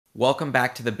Welcome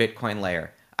back to the Bitcoin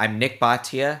Layer. I'm Nick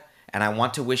Bhatia, and I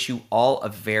want to wish you all a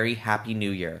very happy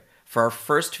new year. For our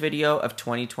first video of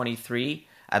 2023,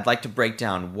 I'd like to break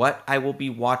down what I will be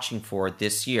watching for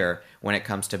this year when it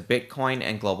comes to Bitcoin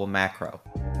and global macro.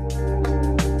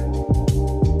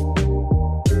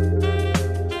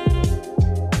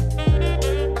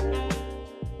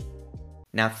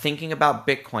 Now, thinking about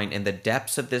Bitcoin in the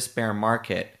depths of this bear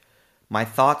market, my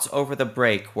thoughts over the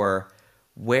break were,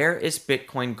 where is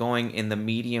Bitcoin going in the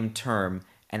medium term,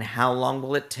 and how long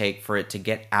will it take for it to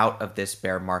get out of this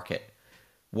bear market?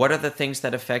 What are the things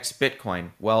that affects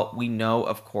Bitcoin? Well, we know,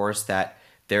 of course, that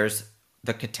there's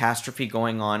the catastrophe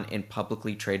going on in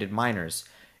publicly traded miners,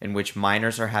 in which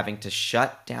miners are having to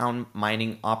shut down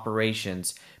mining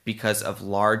operations because of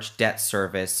large debt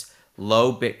service,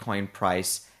 low Bitcoin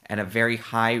price, and a very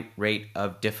high rate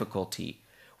of difficulty.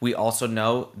 We also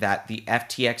know that the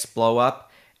FTX blowup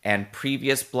and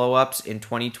previous blowups in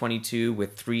 2022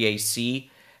 with 3AC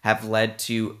have led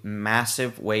to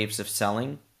massive waves of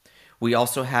selling. We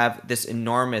also have this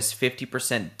enormous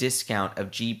 50% discount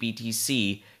of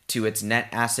GBTC to its net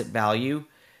asset value,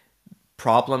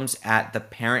 problems at the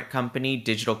parent company,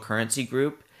 Digital Currency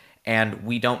Group, and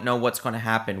we don't know what's going to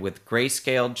happen with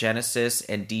Grayscale, Genesis,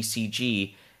 and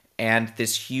DCG, and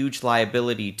this huge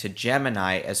liability to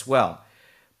Gemini as well.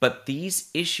 But these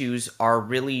issues are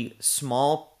really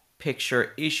small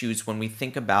picture issues when we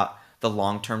think about the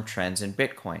long-term trends in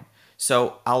Bitcoin.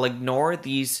 So I'll ignore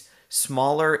these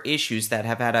smaller issues that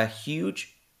have had a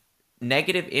huge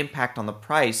negative impact on the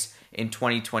price in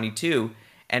 2022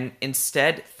 and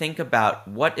instead think about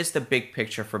what is the big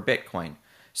picture for Bitcoin.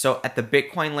 So at the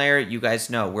Bitcoin layer, you guys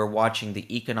know we're watching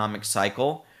the economic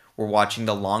cycle. We're watching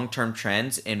the long-term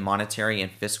trends in monetary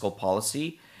and fiscal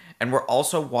policy, and we're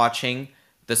also watching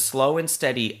the slow and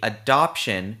steady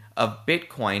adoption of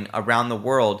Bitcoin around the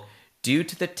world due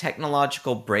to the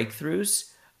technological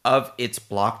breakthroughs of its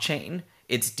blockchain,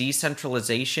 its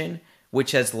decentralization,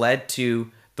 which has led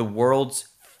to the world's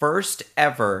first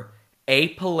ever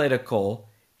apolitical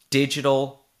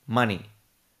digital money.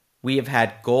 We have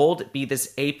had gold be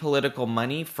this apolitical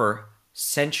money for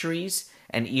centuries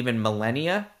and even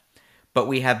millennia, but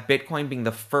we have Bitcoin being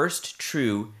the first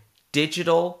true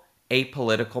digital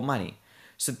apolitical money.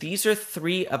 So these are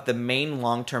three of the main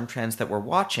long-term trends that we're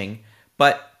watching.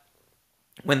 But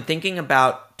when thinking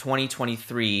about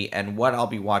 2023 and what I'll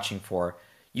be watching for,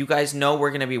 you guys know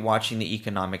we're going to be watching the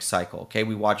economic cycle. Okay,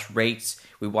 we watch rates,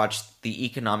 we watch the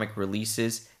economic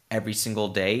releases every single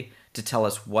day to tell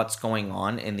us what's going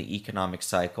on in the economic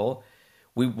cycle.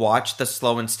 We watch the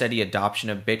slow and steady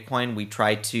adoption of Bitcoin. We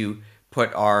try to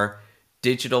put our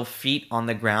digital feet on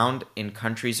the ground in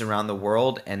countries around the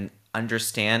world and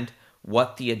understand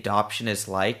what the adoption is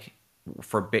like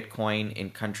for Bitcoin in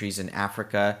countries in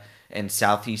Africa and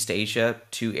Southeast Asia,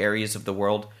 two areas of the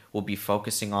world we'll be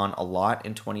focusing on a lot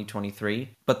in 2023.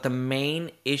 But the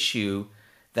main issue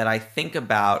that I think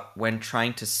about when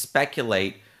trying to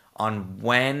speculate on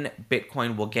when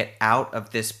Bitcoin will get out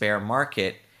of this bear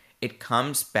market, it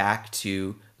comes back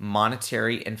to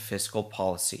monetary and fiscal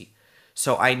policy.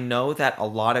 So I know that a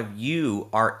lot of you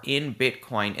are in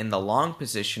Bitcoin in the long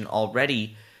position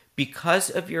already because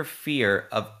of your fear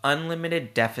of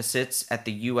unlimited deficits at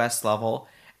the US level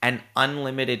and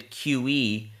unlimited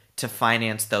QE to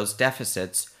finance those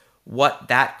deficits, what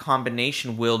that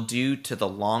combination will do to the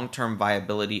long-term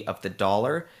viability of the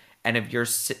dollar and of your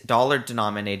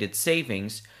dollar-denominated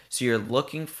savings. So you're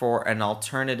looking for an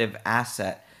alternative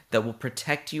asset that will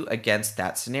protect you against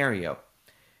that scenario.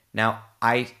 Now,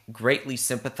 I greatly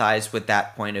sympathize with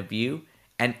that point of view,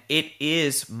 and it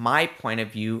is my point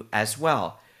of view as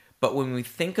well. But when we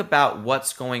think about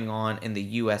what's going on in the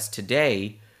US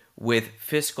today with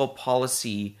fiscal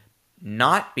policy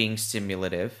not being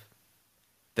stimulative,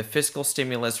 the fiscal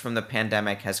stimulus from the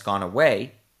pandemic has gone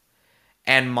away,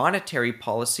 and monetary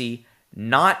policy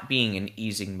not being in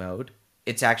easing mode,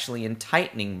 it's actually in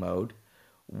tightening mode,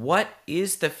 what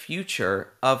is the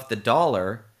future of the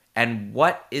dollar and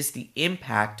what is the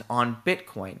impact on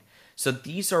Bitcoin? So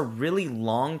these are really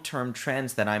long-term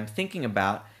trends that I'm thinking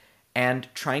about and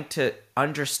trying to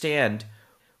understand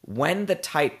when the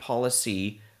tight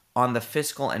policy on the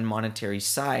fiscal and monetary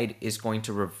side is going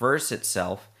to reverse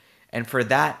itself. And for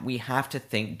that, we have to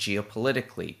think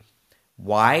geopolitically.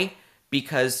 Why?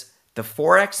 Because the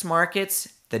Forex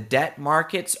markets, the debt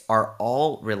markets are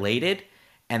all related.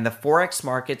 And the Forex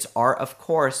markets are, of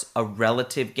course, a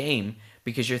relative game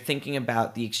because you're thinking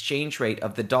about the exchange rate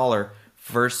of the dollar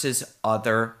versus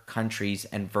other countries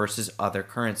and versus other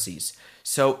currencies.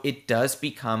 So it does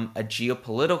become a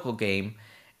geopolitical game,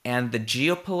 and the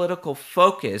geopolitical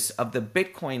focus of the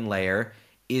Bitcoin layer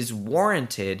is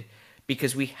warranted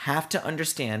because we have to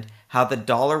understand how the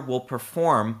dollar will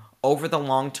perform over the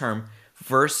long term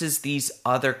versus these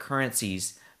other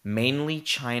currencies, mainly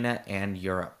China and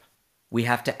Europe. We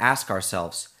have to ask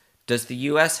ourselves, does the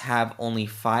US have only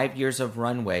 5 years of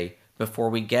runway before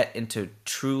we get into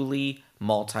truly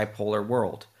multipolar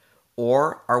world?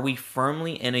 Or are we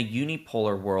firmly in a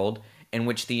unipolar world in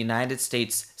which the United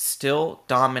States still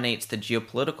dominates the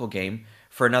geopolitical game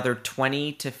for another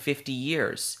 20 to 50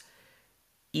 years?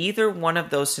 Either one of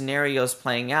those scenarios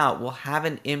playing out will have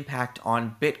an impact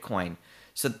on Bitcoin.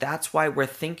 So that's why we're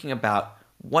thinking about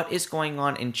what is going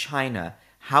on in China.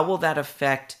 How will that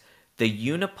affect the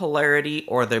unipolarity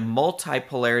or the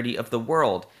multipolarity of the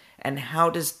world? And how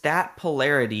does that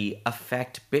polarity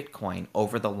affect Bitcoin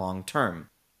over the long term?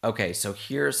 Okay, so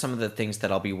here are some of the things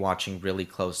that I'll be watching really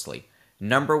closely.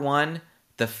 Number one,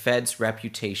 the Fed's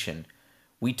reputation.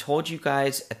 We told you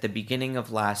guys at the beginning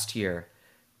of last year,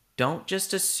 don't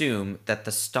just assume that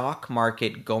the stock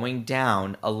market going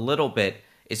down a little bit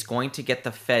is going to get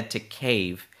the Fed to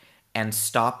cave and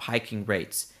stop hiking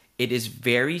rates. It is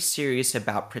very serious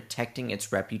about protecting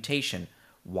its reputation.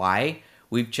 Why?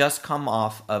 We've just come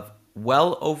off of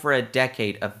well over a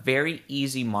decade of very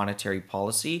easy monetary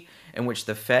policy in which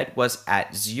the Fed was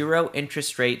at zero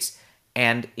interest rates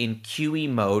and in QE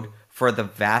mode for the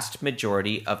vast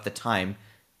majority of the time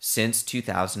since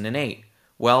 2008.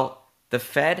 Well, the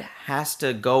Fed has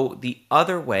to go the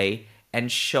other way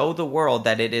and show the world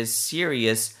that it is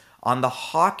serious on the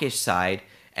hawkish side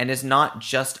and is not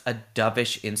just a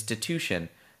dovish institution.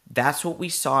 That's what we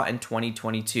saw in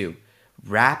 2022.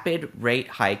 Rapid rate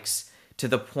hikes to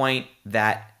the point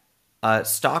that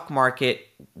stock market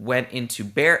went into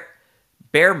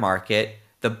bear market.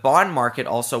 The bond market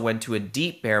also went to a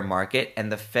deep bear market,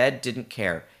 and the Fed didn't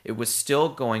care. It was still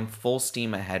going full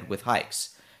steam ahead with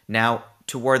hikes. Now,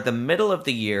 toward the middle of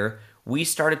the year, we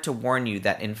started to warn you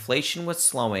that inflation was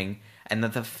slowing and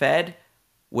that the Fed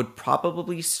would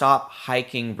probably stop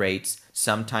hiking rates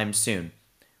sometime soon.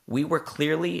 We were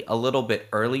clearly a little bit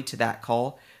early to that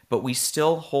call, but we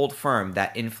still hold firm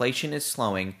that inflation is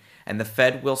slowing and the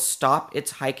Fed will stop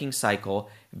its hiking cycle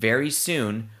very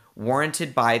soon,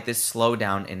 warranted by this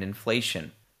slowdown in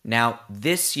inflation. Now,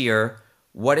 this year,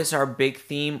 what is our big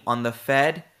theme on the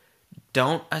Fed?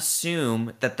 Don't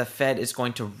assume that the Fed is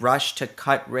going to rush to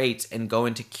cut rates and go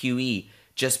into QE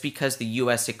just because the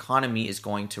US economy is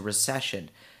going to recession.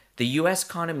 The US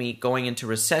economy going into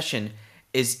recession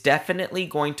is definitely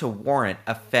going to warrant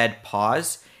a Fed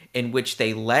pause in which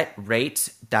they let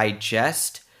rates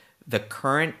digest the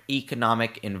current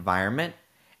economic environment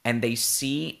and they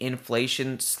see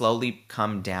inflation slowly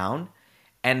come down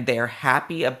and they're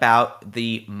happy about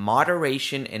the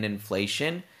moderation in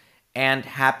inflation and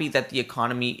happy that the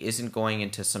economy isn't going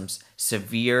into some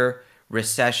severe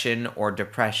recession or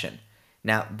depression.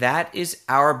 Now, that is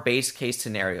our base case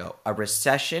scenario, a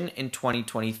recession in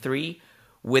 2023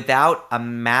 without a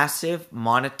massive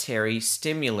monetary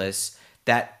stimulus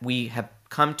that we have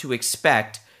come to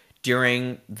expect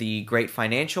during the great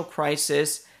financial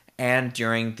crisis and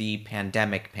during the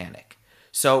pandemic panic.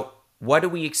 So, what do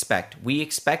we expect? We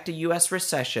expect a US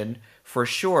recession for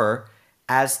sure,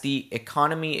 as the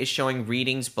economy is showing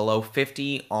readings below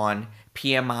 50 on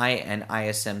PMI and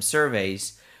ISM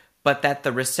surveys, but that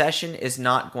the recession is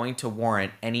not going to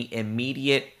warrant any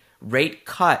immediate rate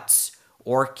cuts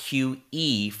or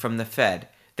QE from the Fed.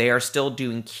 They are still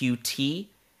doing QT,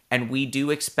 and we do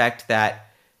expect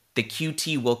that the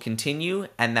QT will continue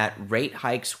and that rate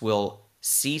hikes will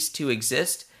cease to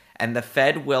exist, and the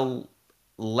Fed will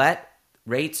let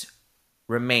rates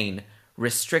remain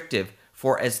restrictive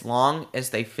for as long as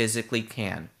they physically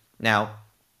can. Now,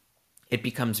 it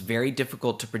becomes very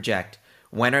difficult to project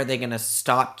when are they going to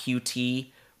stop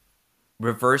QT,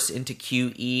 reverse into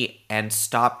QE, and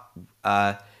stop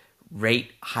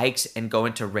rate hikes and go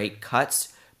into rate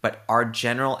cuts. But our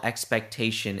general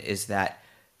expectation is that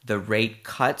the rate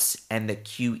cuts and the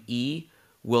QE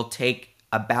will take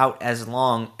about as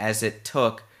long as it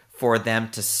took for them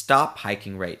to stop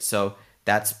hiking rates. So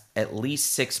that's at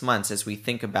least 6 months as we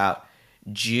think about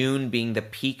June being the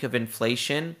peak of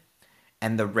inflation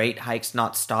and the rate hikes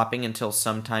not stopping until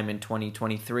sometime in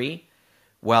 2023.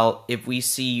 Well, if we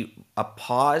see a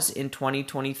pause in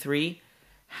 2023,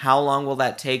 how long will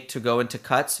that take to go into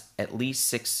cuts? At least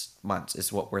 6 months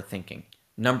is what we're thinking.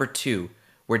 Number two,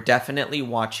 we're definitely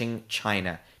watching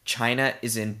China. China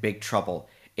is in big trouble.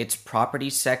 Its property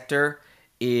sector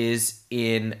is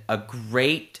in a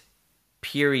great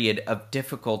period of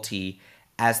difficulty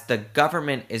as the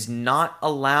government is not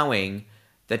allowing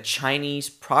the Chinese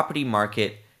property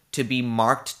market to be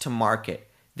marked to market.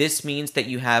 This means that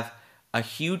you have a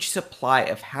huge supply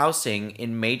of housing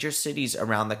in major cities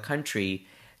around the country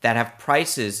that have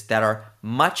prices that are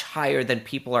much higher than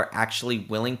people are actually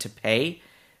willing to pay,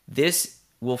 this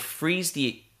will freeze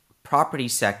the property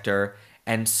sector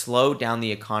and slow down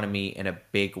the economy in a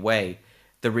big way.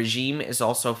 The regime is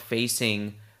also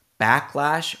facing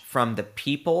backlash from the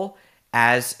people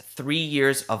as 3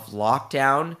 years of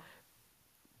lockdown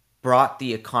brought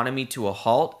the economy to a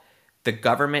halt. The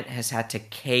government has had to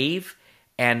cave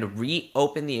and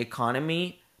reopen the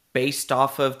economy based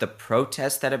off of the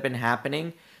protests that have been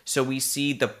happening. So we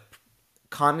see the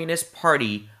Communist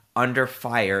Party under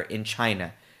fire in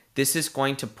China. This is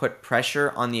going to put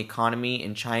pressure on the economy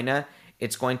in China.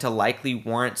 It's going to likely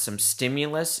warrant some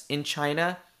stimulus in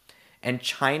China. And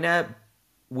China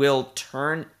will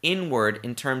turn inward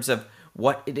in terms of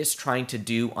what it is trying to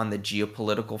do on the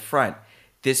geopolitical front.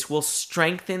 This will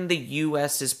strengthen the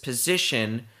US's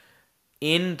position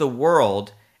in the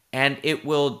world, and it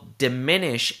will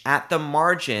diminish at the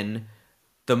margin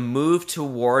the move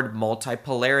toward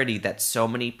multipolarity that so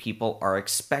many people are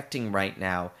expecting right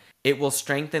now. It will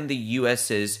strengthen the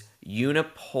US's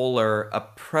unipolar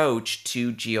approach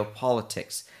to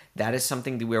geopolitics. That is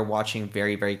something that we're watching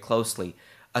very, very closely.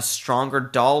 A stronger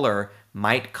dollar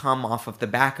might come off of the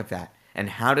back of that. And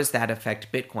how does that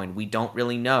affect Bitcoin? We don't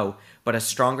really know, but a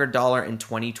stronger dollar in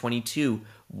 2022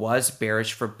 was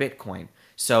bearish for Bitcoin.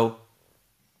 So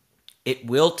it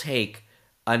will take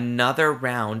another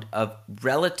round of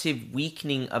relative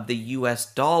weakening of the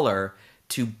US dollar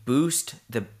to boost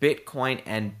the Bitcoin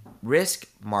and risk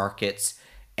markets.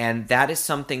 And that is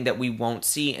something that we won't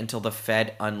see until the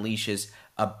Fed unleashes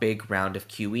a big round of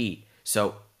QE.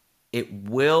 So it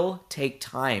will take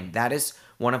time. That is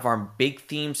one of our big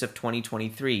themes of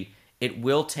 2023. It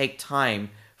will take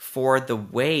time for the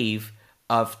wave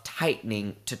of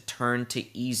tightening to turn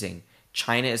to easing.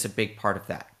 China is a big part of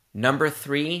that. Number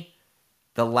 3,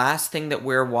 the last thing that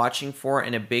we're watching for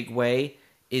in a big way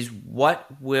is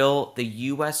what will the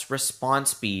U.S.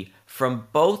 response be from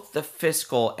both the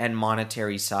fiscal and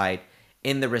monetary side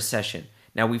in the recession.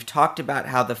 Now, we've talked about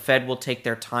how the Fed will take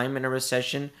their time in a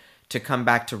recession to come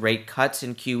back to rate cuts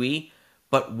in QE,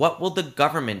 but what will the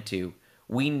government do?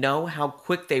 We know how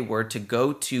quick they were to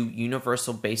go to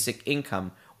Universal Basic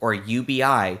Income, or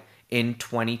UBI, in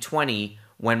 2020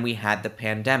 when we had the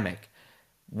pandemic.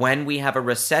 When we have a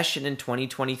recession in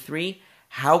 2023,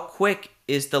 how quick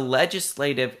is the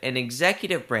legislative and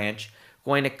executive branch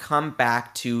going to come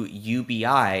back to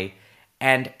UBI,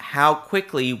 and how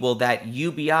quickly will that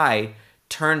UBI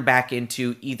turn back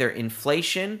into either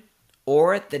inflation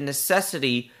or the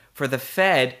necessity for the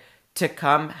Fed to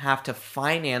have to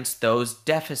finance those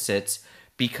deficits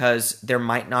because there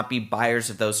might not be buyers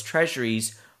of those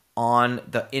treasuries on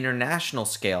the international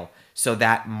scale. So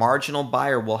that marginal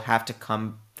buyer will have to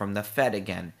come from the Fed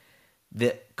again.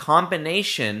 The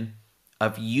combination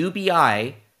of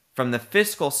UBI from the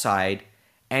fiscal side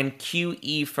and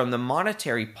QE from the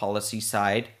monetary policy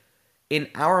side, in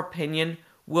our opinion,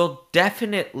 will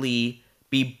definitely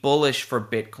be bullish for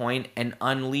Bitcoin and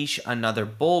unleash another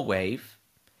bull wave.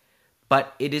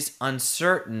 But it is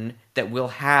uncertain that we'll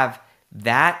have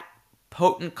that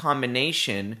potent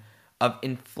combination of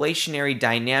inflationary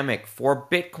dynamic for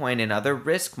Bitcoin and other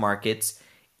risk markets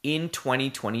in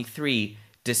 2023,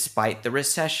 despite the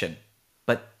recession.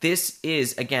 But this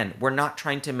is, again, we're not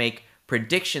trying to make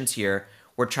predictions here.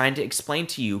 We're trying to explain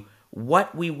to you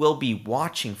what we will be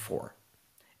watching for.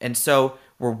 And so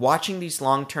we're watching these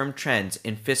long-term trends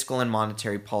in fiscal and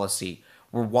monetary policy.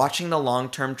 We're watching the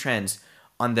long-term trends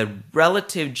on the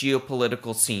relative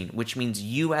geopolitical scene, which means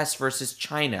US versus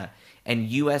China and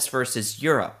US versus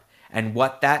Europe, and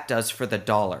what that does for the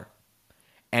dollar.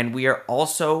 And we are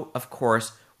also, of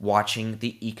course, watching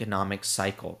the economic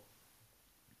cycle.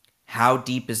 How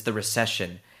deep is the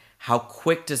recession? How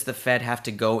quick does the Fed have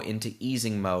to go into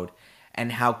easing mode?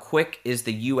 And how quick is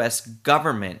the US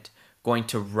government going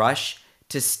to rush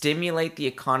to stimulate the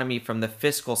economy from the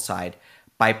fiscal side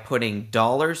by putting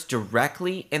dollars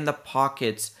directly in the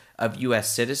pockets of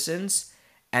US citizens?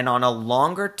 And on a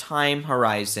longer time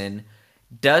horizon,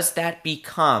 does that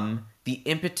become the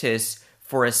impetus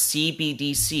for a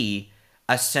CBDC,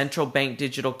 a central bank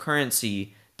digital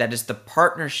currency that is the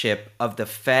partnership of the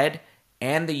Fed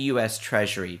and the US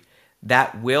Treasury?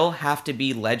 That will have to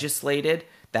be legislated.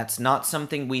 That's not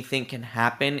something we think can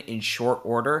happen in short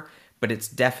order, but it's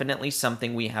definitely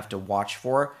something we have to watch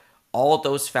for. All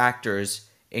those factors,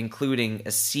 including a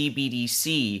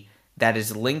CBDC that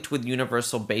is linked with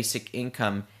universal basic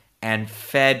income and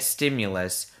Fed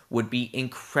stimulus, would be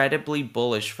incredibly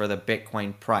bullish for the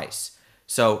Bitcoin price.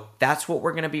 So that's what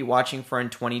we're going to be watching for in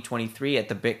 2023 at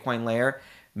the Bitcoin layer.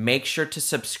 make sure to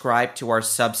subscribe to our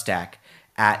Substack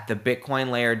at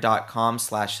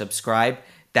thebitcoinlayer.com/subscribe.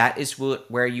 That is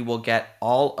where you will get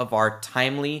all of our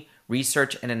timely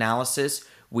research and analysis.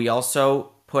 We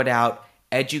also put out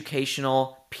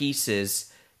educational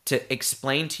pieces to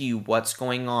explain to you what's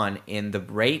going on in the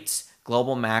rates,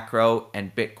 global macro,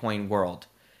 and Bitcoin world.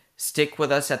 Stick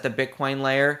with us at the Bitcoin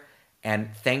Layer,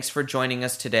 and thanks for joining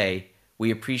us today.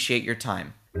 We appreciate your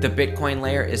time. The Bitcoin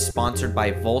Layer is sponsored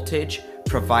by Voltage,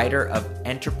 provider of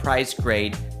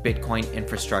enterprise-grade Bitcoin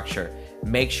infrastructure.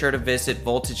 Make sure to visit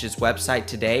Voltage's website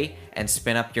today and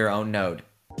spin up your own node.